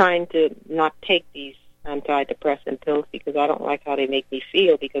 I'm trying to not take these antidepressant pills because I don't like how they make me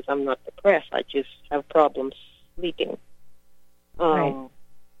feel because I'm not depressed. I just have problems sleeping. Right.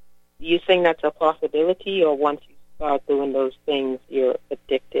 You think that's a possibility, or once you start doing those things, you're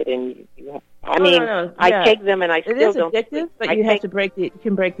addicted and you have, No. Yeah. I take them and I still don't. It is addictive, but you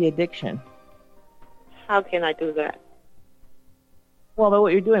can break the addiction. How can I do that? Well, by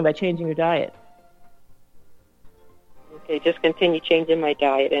what you're doing, by changing your diet. Okay, just continue changing my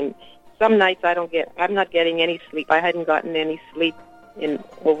diet. And some nights I'm not getting any sleep. I hadn't gotten any sleep in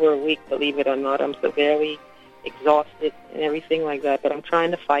over a week, believe it or not. I'm so very exhausted and everything like that. But I'm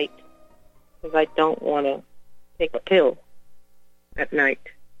trying to fight because I don't want to take a pill at night.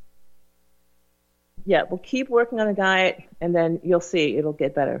 Yeah, well, keep working on the diet, and then you'll see it'll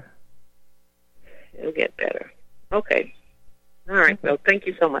get better. It'll get better. Okay. All right. Well, thank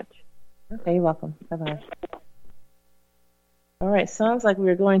you so much. Okay, you're welcome. Bye-bye. All right, sounds like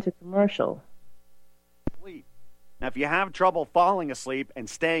we're going to commercial. Sleep. Now, if you have trouble falling asleep and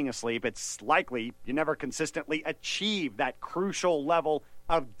staying asleep, it's likely you never consistently achieve that crucial level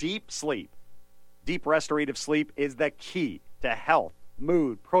of deep sleep. Deep restorative sleep is the key to health,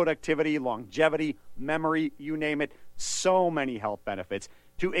 mood, productivity, longevity, memory, you name it. So many health benefits.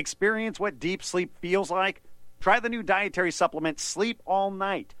 To experience what deep sleep feels like, try the new dietary supplement Sleep All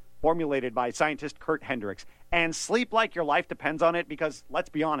Night, formulated by scientist Kurt Hendricks. And sleep like your life depends on it because, let's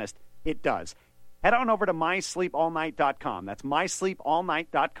be honest, it does. Head on over to mysleepallnight.com. That's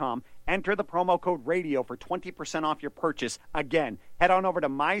mysleepallnight.com. Enter the promo code RADIO for 20% off your purchase. Again, head on over to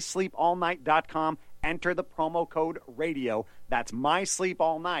mysleepallnight.com. Enter the promo code RADIO. That's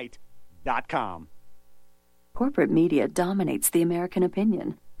mysleepallnight.com. Corporate media dominates the American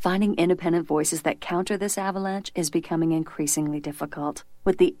opinion. Finding independent voices that counter this avalanche is becoming increasingly difficult.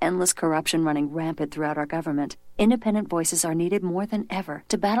 With the endless corruption running rampant throughout our government, independent voices are needed more than ever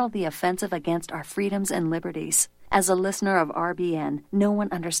to battle the offensive against our freedoms and liberties. As a listener of RBN, no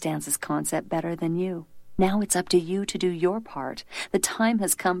one understands this concept better than you. Now it's up to you to do your part. The time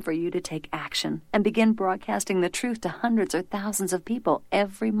has come for you to take action and begin broadcasting the truth to hundreds or thousands of people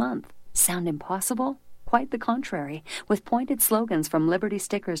every month. Sound impossible? Quite the contrary. With pointed slogans from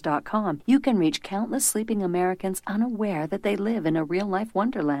LibertyStickers.com, you can reach countless sleeping Americans unaware that they live in a real-life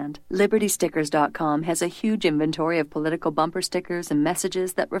wonderland. LibertyStickers.com has a huge inventory of political bumper stickers and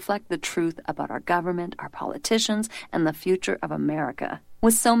messages that reflect the truth about our government, our politicians, and the future of America.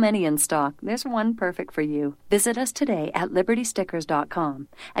 With so many in stock, there's one perfect for you. Visit us today at LibertyStickers.com.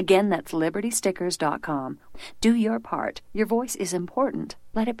 Again, that's LibertyStickers.com. Do your part. Your voice is important.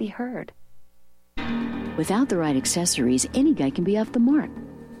 Let it be heard. Without the right accessories, any guy can be off the mark.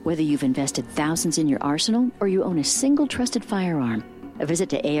 Whether you've invested thousands in your arsenal or you own a single trusted firearm, a visit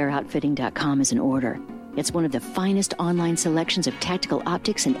to AROutfitting.com is in order. It's one of the finest online selections of tactical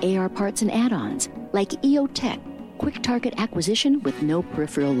optics and AR parts and add-ons, like EOTech, quick target acquisition with no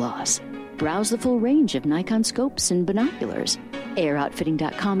peripheral loss. Browse the full range of Nikon scopes and binoculars.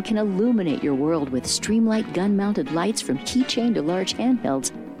 AROutfitting.com can illuminate your world with Streamlight gun-mounted lights from keychain to large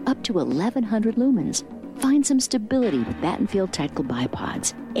handhelds, up to 1,100 lumens. Find some stability with Battenfield tactical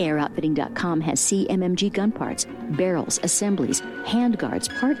bipods. AirOutfitting.com has CMMG gun parts, barrels, assemblies, handguards,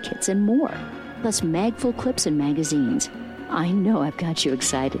 part kits, and more. Plus mag-full clips and magazines. I know I've got you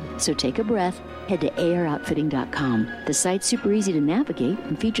excited, so take a breath. Head to AirOutfitting.com. The site's super easy to navigate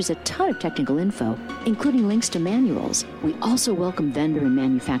and features a ton of technical info, including links to manuals. We also welcome vendor and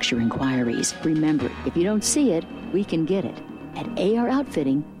manufacturer inquiries. Remember, if you don't see it, we can get it at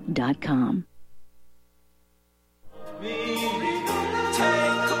AirOutfitting.com.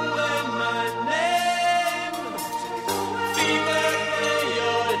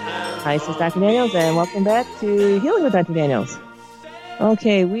 Hi, this is Dr. Daniels, and welcome back to Healing with Dr. Daniels.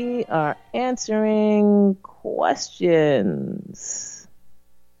 Okay, we are answering questions.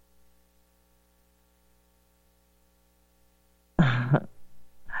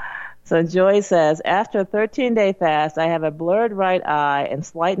 So Joy says, after a 13-day fast, I have a blurred right eye and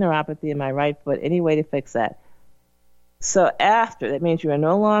slight neuropathy in my right foot. Any way to fix that? So after, that means you are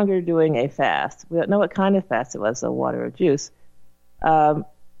no longer doing a fast. We don't know what kind of fast it was, so water or juice.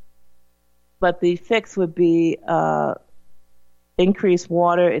 But the fix would be increased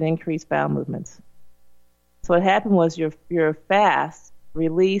water and increased bowel movements. So what happened was your fast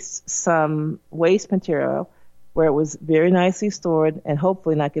released some waste material where it was very nicely stored and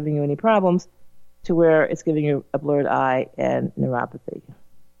hopefully not giving you any problems, to where it's giving you a blurred eye and neuropathy.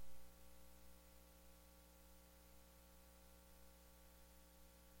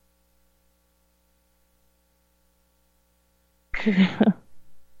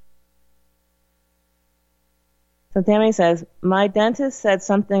 So Tammy says, my dentist said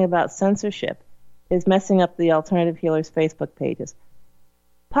something about censorship is messing up the Alternative Healers Facebook pages.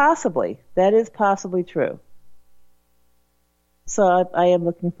 Possibly. That is possibly true. So I am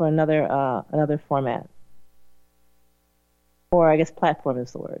looking for another format. Or I guess platform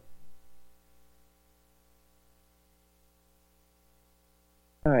is the word.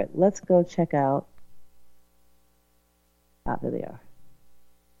 All right, let's go check out. Ah, there they are.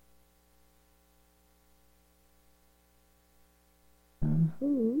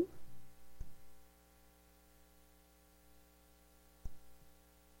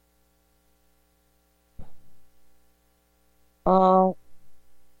 Oh,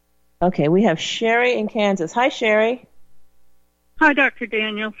 okay. We have Sherry in Kansas. Hi, Sherry. Hi, Dr.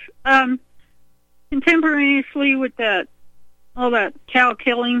 Daniels. Contemporaneously with all that cow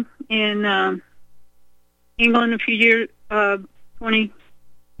killing in England a few years, 20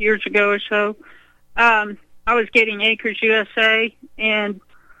 years ago or so, I was getting Acres USA, and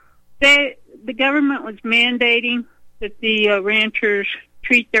the government was mandating that the ranchers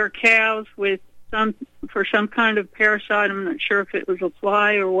treat their cows with some kind of parasite. I'm not sure if it was a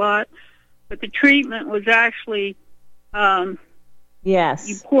fly or what, but the treatment was actually yes,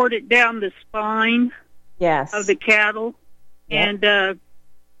 you poured it down the spine of the cattle, yep.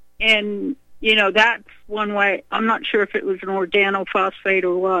 and you know, that's one way. I'm not sure if it was an organophosphate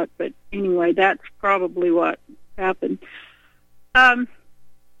or what, but anyway, that's probably what happened. Do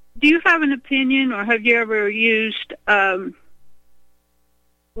you have an opinion, or have you ever used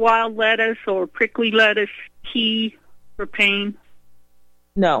wild lettuce or prickly lettuce tea for pain?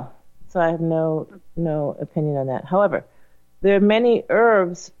 No, so I have no opinion on that. However, there are many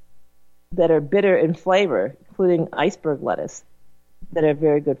herbs that are bitter in flavor, including iceberg lettuce, that are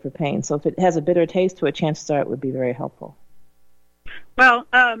very good for pain. So if it has a bitter taste to it, chances are it would be very helpful. Well,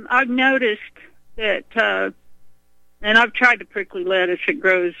 I've noticed that, and I've tried the prickly lettuce. It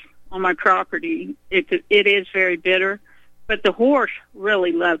grows on my property. It is very bitter, but the horse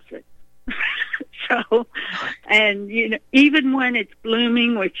really loves it. So, and you know, even when it's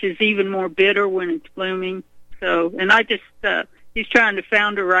blooming, which is even more bitter when it's blooming. So, and I just, he's trying to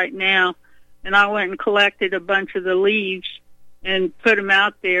founder right now, and I went and collected a bunch of the leaves and put them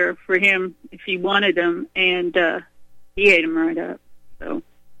out there for him if he wanted them, and he ate them right up. So.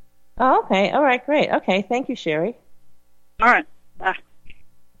 Oh, okay. All right, great. Okay, thank you, Sherry. All right, bye.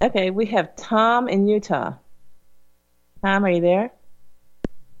 Okay, we have Tom in Utah. Tom, are you there?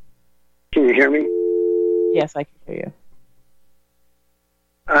 Can you hear me? Yes, I can hear you.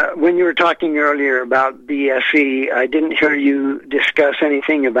 When you were talking earlier about BSE, I didn't hear you discuss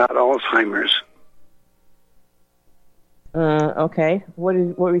anything about Alzheimer's. Okay. What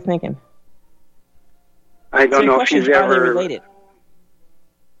were you thinking? I don't know if you've ever related.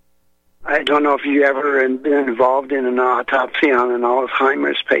 I don't know if you ever been involved in an autopsy on an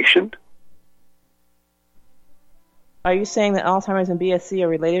Alzheimer's patient. Are you saying that Alzheimer's and BSC are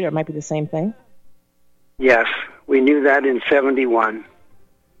related, or it might be the same thing? Yes, we knew that in '71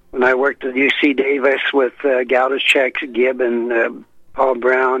 when I worked at UC Davis with Gaudischek, Gibb, and Paul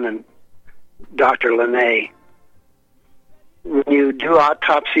Brown and Dr. Linné. When you do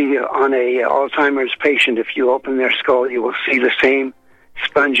autopsy on a Alzheimer's patient, if you open their skull, you will see the same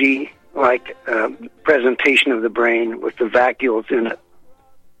spongy-like presentation of the brain with the vacuoles in it,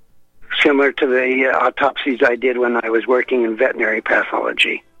 similar to the autopsies I did when I was working in veterinary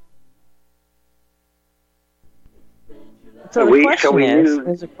pathology. So the question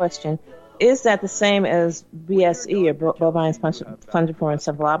there's a question, is that the same as BSE, or bovine spongiform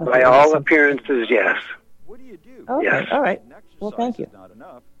encephalopathy? By all appearances, yes. Okay, yes. All right. Well, thank you. Not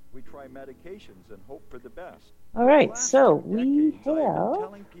enough. We try medications and hope for the best. All right, so we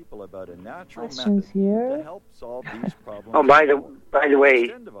have questions here. Oh, by the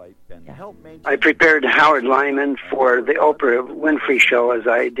way, I prepared Howard Lyman for the Oprah Winfrey Show, as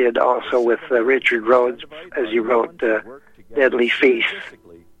I did also with Richard Rhodes, as he wrote Deadly Feast.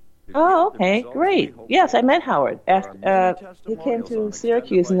 Oh, okay, great. Yes, I met Howard. After, he came to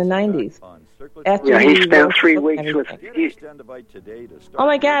Syracuse in the 90s. Yeah, he spent 3 weeks with... Oh,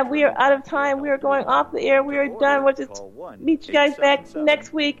 my God, we are out of time. We are going off the air. We are done. We'll just meet you guys back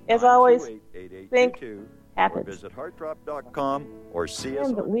next week. As always, think happens. Visit heartdrop.com or see us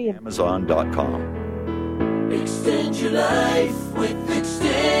on Amazon.com. Extend your life with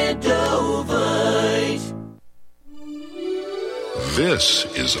Extendovite. This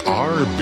is RB.